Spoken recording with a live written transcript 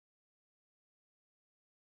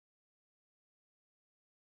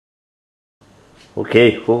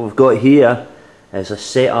Okay, what we've got here is a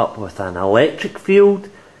setup with an electric field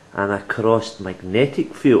and a crossed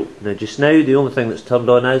magnetic field. Now just now the only thing that's turned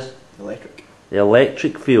on is the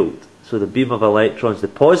electric field. So the beam of electrons, the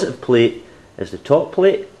positive plate is the top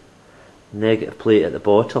plate, negative plate at the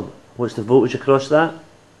bottom. What's the voltage across that?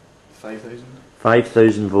 5,000.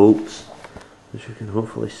 5,000 volts, as you can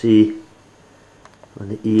hopefully see on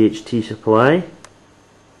the EHT supply.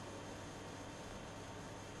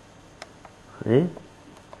 Okay.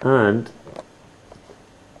 And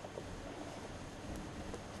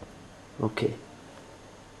okay,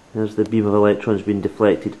 there's the beam of electrons being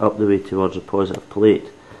deflected up the way towards the positive plate.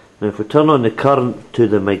 Now if we turn on the current to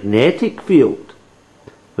the magnetic field,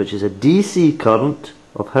 which is a DC current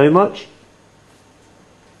of how much?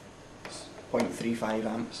 0.35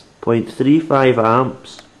 amps. 0.35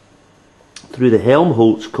 amps through the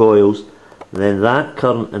Helmholtz coils, then that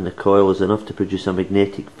current in the coil is enough to produce a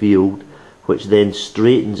magnetic field which then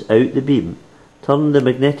straightens out the beam. Turn the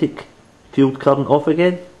magnetic field current off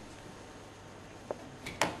again.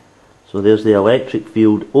 So there's the electric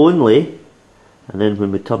field only, and then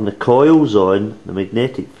when we turn the coils on, the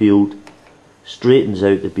magnetic field straightens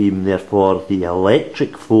out the beam, therefore the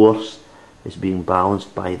electric force is being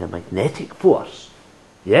balanced by the magnetic force.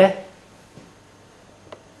 Yeah?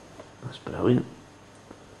 That's brilliant.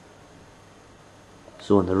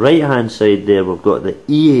 So on the right hand side there we've got the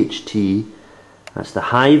EHT, that's the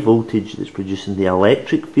high voltage that's producing the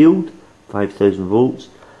electric field, 5,000 volts.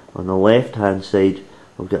 On the left hand side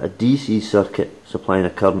we've got a DC circuit supplying a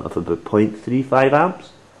current of about 0.35 amps,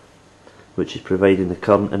 which is providing the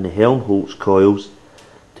current in the Helmholtz coils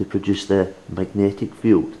to produce the magnetic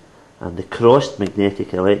field. And the crossed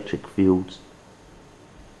magnetic electric fields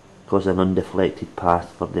cause an undeflected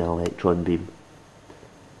path for the electron beam.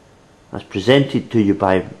 As presented to you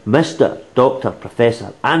by Mr. Dr.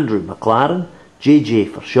 Professor Andrew McLaren,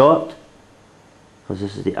 JJ for short, because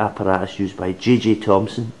this is the apparatus used by JJ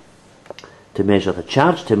Thomson to measure the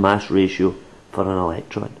charge to mass ratio for an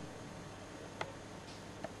electron.